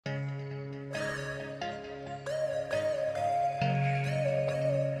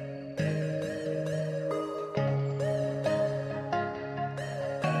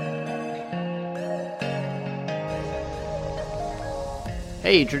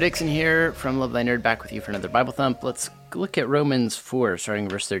Hey, Drew Dixon here from Love Thy Nerd, back with you for another Bible Thump. Let's look at Romans 4, starting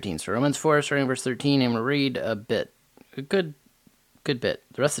in verse 13. So Romans 4, starting in verse 13, I'm going to read a good bit,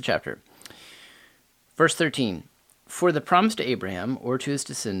 the rest of the chapter. Verse 13, "For the promise to Abraham, or to his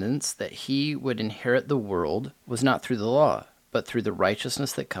descendants, that he would inherit the world, was not through the law, but through the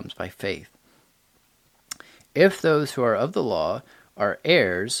righteousness that comes by faith. If those who are of the law are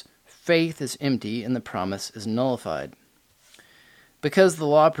heirs, faith is empty and the promise is nullified. Because the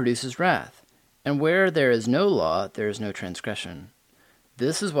law produces wrath, and where there is no law, there is no transgression.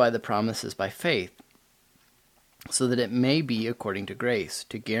 This is why the promise is by faith, so that it may be according to grace,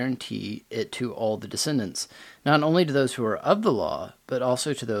 to guarantee it to all the descendants, not only to those who are of the law, but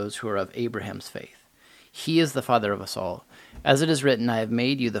also to those who are of Abraham's faith. He is the father of us all. As it is written, I have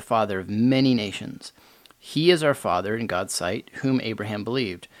made you the father of many nations. He is our father in God's sight, whom Abraham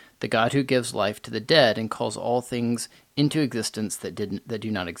believed, the God who gives life to the dead and calls all things into existence that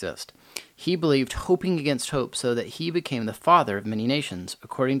do not exist. He believed, hoping against hope, so that he became the father of many nations,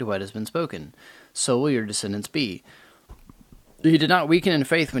 according to what has been spoken. So will your descendants be. He did not weaken in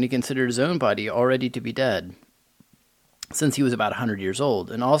faith when he considered his own body already to be dead, since he was about 100 years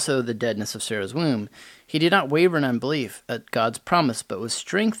old, and also the deadness of Sarah's womb. He did not waver in unbelief at God's promise, but was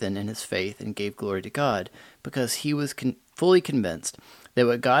strengthened in his faith and gave glory to God, because he was fully convinced that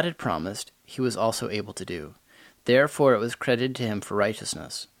what God had promised, he was also able to do. Therefore it was credited to him for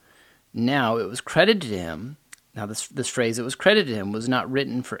righteousness. Now it was credited to him, now this phrase, it was credited to him, was not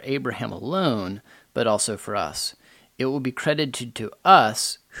written for Abraham alone, but also for us. It will be credited to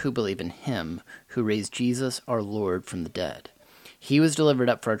us who believe in him, who raised Jesus our Lord from the dead. He was delivered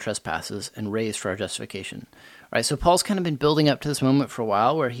up for our trespasses and raised for our justification." All right, so Paul's kind of been building up to this moment for a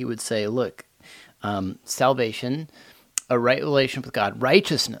while where he would say, look, salvation, a right relationship with God,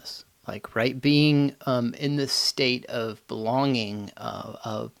 righteousness, like right being in this state of belonging,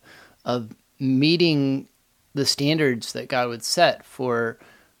 of meeting the standards that God would set for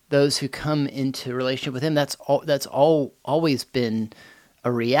those who come into relationship with him. That's always been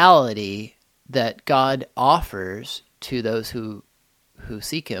a reality that God offers to those who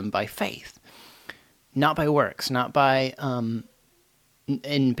seek him by faith, not by works, not by,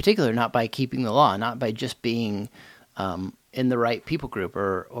 in particular, not by keeping the law, not by just being in the right people group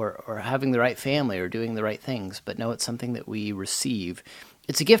or having the right family or doing the right things, but no, it's something that we receive.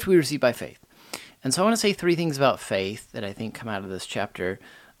 It's a gift we receive by faith. And so I want to say three things about faith that I think come out of this chapter.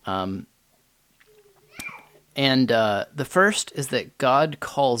 The first is that God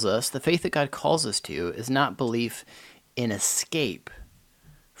calls us, the faith that God calls us to is not belief in escape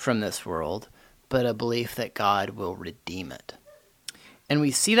from this world, but a belief that God will redeem it. And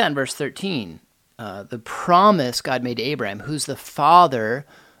we see that in verse 13. The promise God made to Abraham, who's the father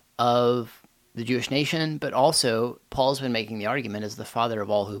of the Jewish nation, but also Paul's been making the argument is the father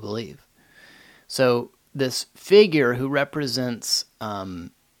of all who believe. So this figure who represents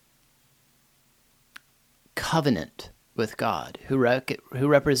covenant with God, who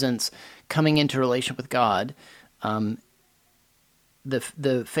represents coming into relation with God,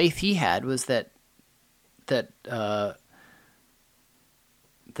 the faith he had was that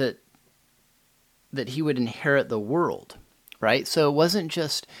he would inherit the world, right? So it wasn't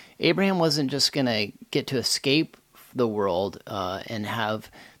just, Abraham wasn't just going to get to escape the world and have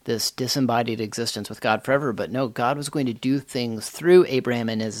this disembodied existence with God forever, but no, God was going to do things through Abraham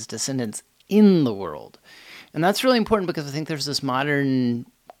and his descendants in the world. And that's really important because I think there's this modern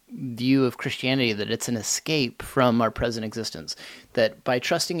view of Christianity that it's an escape from our present existence, that by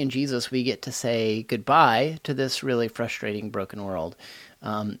trusting in Jesus, we get to say goodbye to this really frustrating, broken world.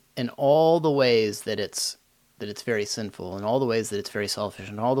 In all the ways that it's very sinful, in all the ways that it's very selfish,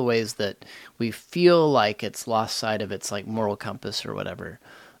 in all the ways that we feel like it's lost sight of its like moral compass or whatever.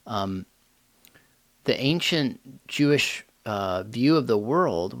 The ancient Jewish view of the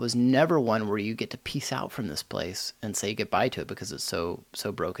world was never one where you get to peace out from this place and say goodbye to it because it's so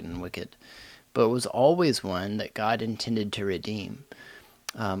broken and wicked, but it was always one that God intended to redeem.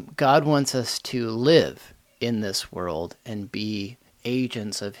 God wants us to live in this world and be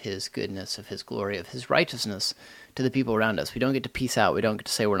agents of his goodness, of his glory, of his righteousness to the people around us. We don't get to peace out. We don't get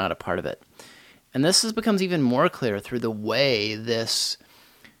to say we're not a part of it. And this becomes even more clear through the way this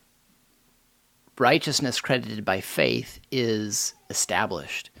righteousness credited by faith is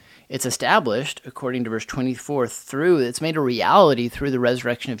established. It's established, according to verse 24, it's made a reality through the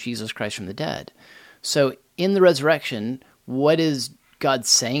resurrection of Jesus Christ from the dead. So in the resurrection, what is God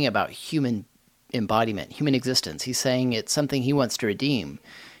saying about human embodiment, human existence? He's saying it's something he wants to redeem.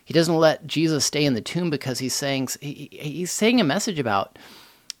 He doesn't let Jesus stay in the tomb because he's saying a message about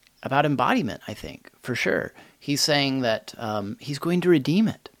about embodiment, I think, for sure. He's saying that he's going to redeem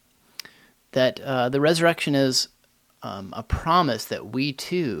it, that the resurrection is a promise that we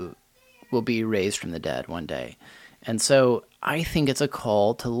too will be raised from the dead one day. And so I think it's a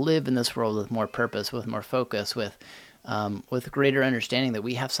call to live in this world with more purpose, with more focus, with greater understanding that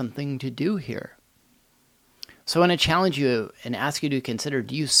we have something to do here. So I want to challenge you and ask you to consider,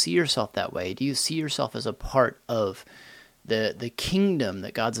 do you see yourself that way? Do you see yourself as a part of the kingdom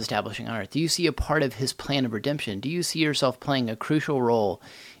that God's establishing on earth? Do you see a part of his plan of redemption? Do you see yourself playing a crucial role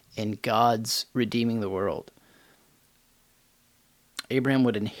in God's redeeming the world? Abraham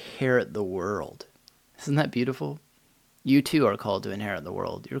would inherit the world. Isn't that beautiful? You too are called to inherit the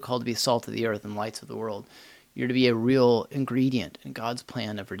world. You're called to be salt of the earth and lights of the world. You're to be a real ingredient in God's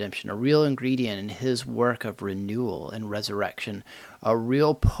plan of redemption, a real ingredient in his work of renewal and resurrection, a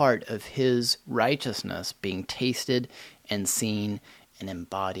real part of his righteousness being tasted and seen and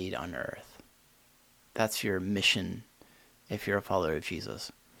embodied on earth. That's your mission if you're a follower of Jesus.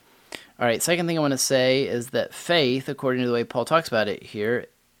 All right, second thing I want to say is that faith, according to the way Paul talks about it here,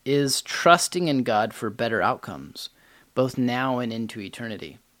 is trusting in God for better outcomes, both now and into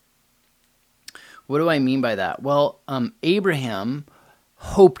eternity. What do I mean by that? Well, Abraham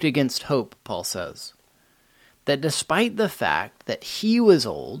hoped against hope, Paul says. That despite the fact that he was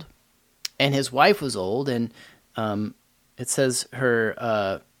old and his wife was old, and it says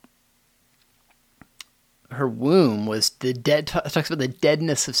her womb was the dead. Talks about the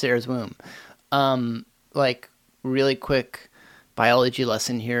deadness of Sarah's womb. Really quick biology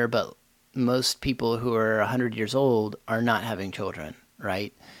lesson here, but most people who are 100 years old are not having children,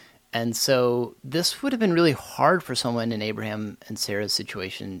 right? And so this would have been really hard for someone in Abraham and Sarah's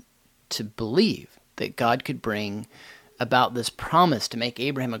situation to believe that God could bring about this promise to make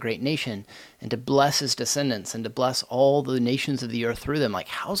Abraham a great nation and to bless his descendants and to bless all the nations of the earth through them. Like,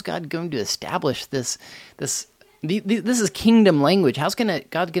 how's God going to establish this? This is kingdom language. How's God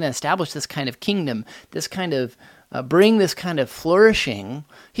going to establish this kind of kingdom, this kind of bring this kind of flourishing?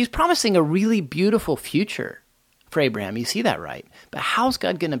 He's promising a really beautiful future for Abraham. You see that, right? But how's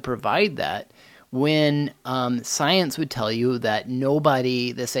God going to provide that when science would tell you that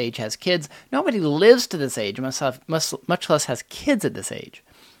nobody this age has kids, nobody lives to this age, much less has kids at this age?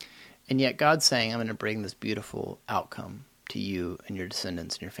 And yet God's saying, I'm going to bring this beautiful outcome to you and your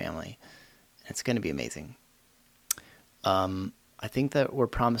descendants and your family. It's going to be amazing. I think that we're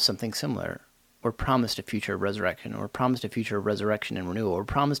promised something similar. We're promised a future of resurrection. We're promised a future of resurrection and renewal. We're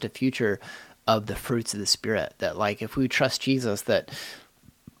promised a future of the fruits of the Spirit, that like if we trust Jesus, that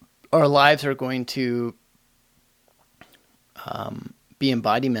our lives are going to be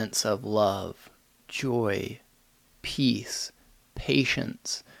embodiments of love, joy, peace,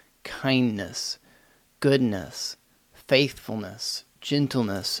 patience, kindness, goodness, faithfulness,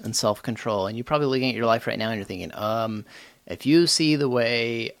 gentleness, and self-control. And you're probably looking at your life right now and you're thinking, if you see the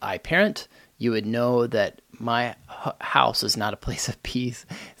way I parent, you would know that my house is not a place of peace.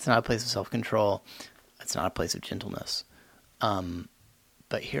 It's not a place of self-control. It's not a place of gentleness.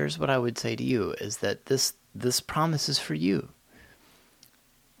 But here's what I would say to you, is that this promise is for you.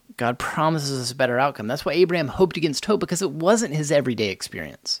 God promises us a better outcome. That's why Abraham hoped against hope, because it wasn't his everyday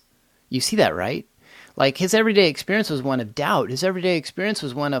experience. You see that, right? Like, his everyday experience was one of doubt. His everyday experience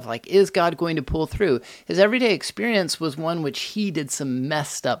was one of, like, is God going to pull through? His everyday experience was one which he did some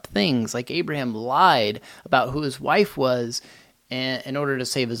messed up things. Like, Abraham lied about who his wife was in order to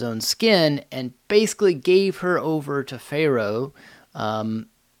save his own skin, and basically gave her over to Pharaoh in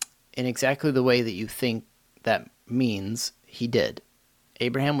exactly the way that you think that means he did.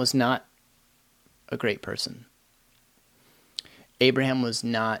 Abraham was not a great person. Abraham was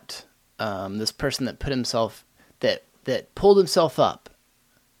not this person that put himself, that pulled himself up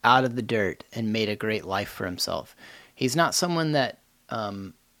out of the dirt and made a great life for himself. He's not someone that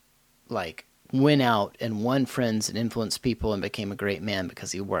went out and won friends and influenced people and became a great man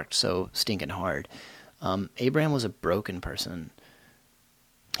because he worked so stinking hard. Abraham was a broken person.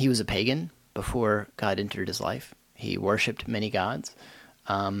 He was a pagan before God entered his life. He worshipped many gods.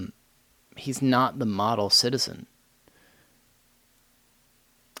 He's not the model citizen.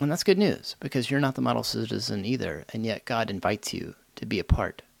 And that's good news, because you're not the model citizen either, and yet God invites you to be a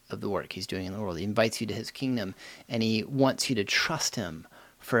part of the work he's doing in the world. He invites you to his kingdom, and he wants you to trust him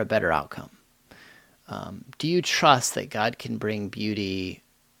for a better outcome. Do you trust that God can bring beauty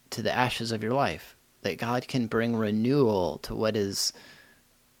to the ashes of your life? That God can bring renewal to what is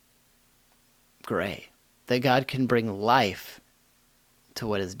gray? That God can bring life to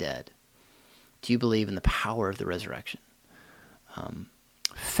what is dead? Do you believe in the power of the resurrection?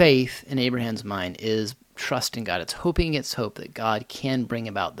 faith in Abraham's mind is trust in God. It's hoping against hope that God can bring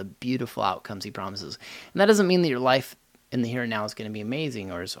about the beautiful outcomes he promises. And that doesn't mean that your life in the here and now is going to be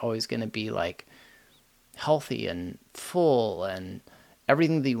amazing or is always going to be like healthy and full and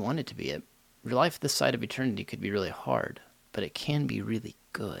everything that you want it to be. Your life this side of eternity could be really hard, but it can be really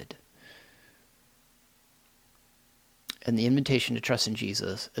good. And the invitation to trust in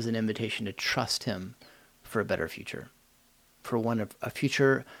Jesus is an invitation to trust him for a better future, for a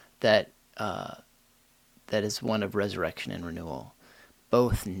future that is one of resurrection and renewal.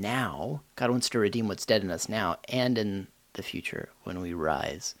 Both now, God wants to redeem what's dead in us now, and in the future when we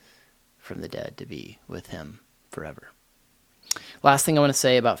rise from the dead to be with him forever. Last thing I want to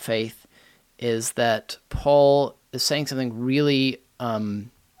say about faith is that Paul is saying something really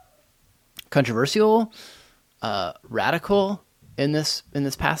controversial, radical in this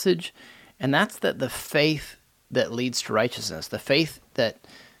passage, and that's that the faith that leads to righteousness, the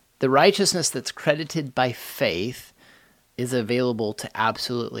righteousness that's credited by faith is available to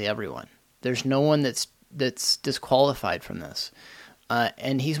absolutely everyone. There's no one that's disqualified from this.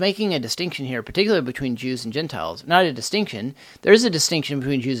 And he's making a distinction here, particularly between Jews and Gentiles. Not a distinction. There is a distinction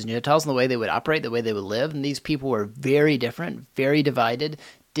between Jews and Gentiles in the way they would operate, the way they would live. And these people were very different, very divided,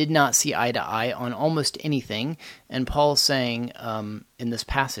 did not see eye to eye on almost anything. And Paul's saying in this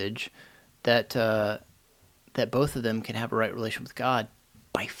passage that both of them can have a right relation with God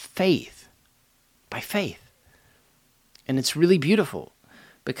by faith. By faith. And it's really beautiful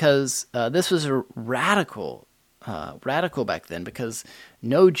because this was a radical back then, because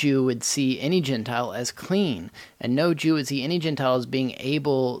no Jew would see any Gentile as clean, and no Jew would see any Gentile as being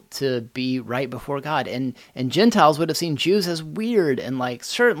able to be right before God. And Gentiles would have seen Jews as weird and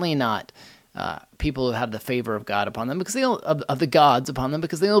certainly not people who had the favor of God upon them, because of the gods upon them,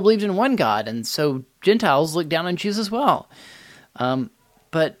 because they all believed in one God, and so Gentiles looked down on Jews as well.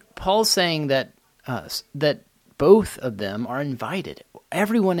 But Paul's saying that both of them are invited.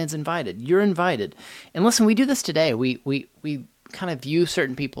 Everyone is invited. You're invited. And listen, we do this today. We kind of view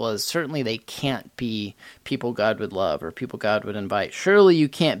certain people as certainly they can't be people God would love or people God would invite. Surely you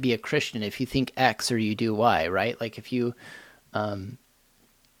can't be a Christian if you think X or you do Y, right? Like if you,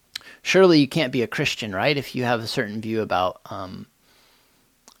 surely you can't be a Christian, right? If you have a certain view about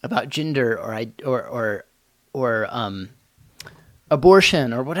gender or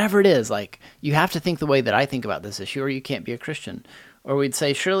abortion or whatever it is, like you have to think the way that I think about this issue, or you can't be a Christian. Or we'd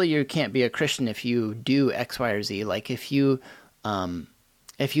say, surely you can't be a Christian if you do X, Y, or Z. Like if you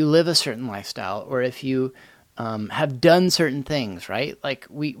live a certain lifestyle, or if you have done certain things, right? Like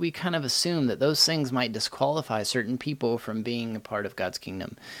we kind of assume that those things might disqualify certain people from being a part of God's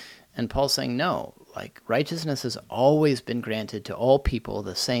kingdom. And Paul's saying, no, like righteousness has always been granted to all people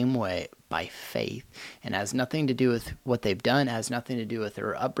the same way by faith, and has nothing to do with what they've done, has nothing to do with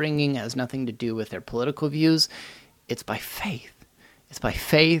their upbringing, has nothing to do with their political views. It's by faith. It's by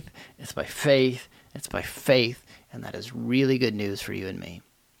faith, it's by faith, it's by faith, and that is really good news for you and me,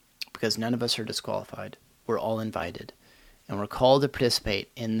 because none of us are disqualified. We're all invited, and we're called to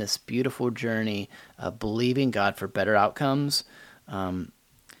participate in this beautiful journey of believing God for better outcomes, and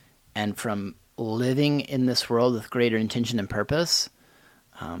from living in this world with greater intention and purpose,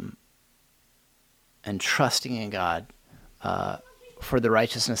 and trusting in God for the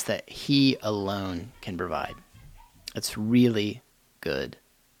righteousness that He alone can provide. It's really good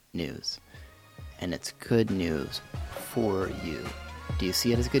news, and it's good news for you. Do you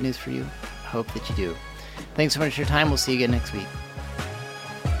see it as good news for you? I hope that you do. Thanks so much for your time. We'll see you again next week.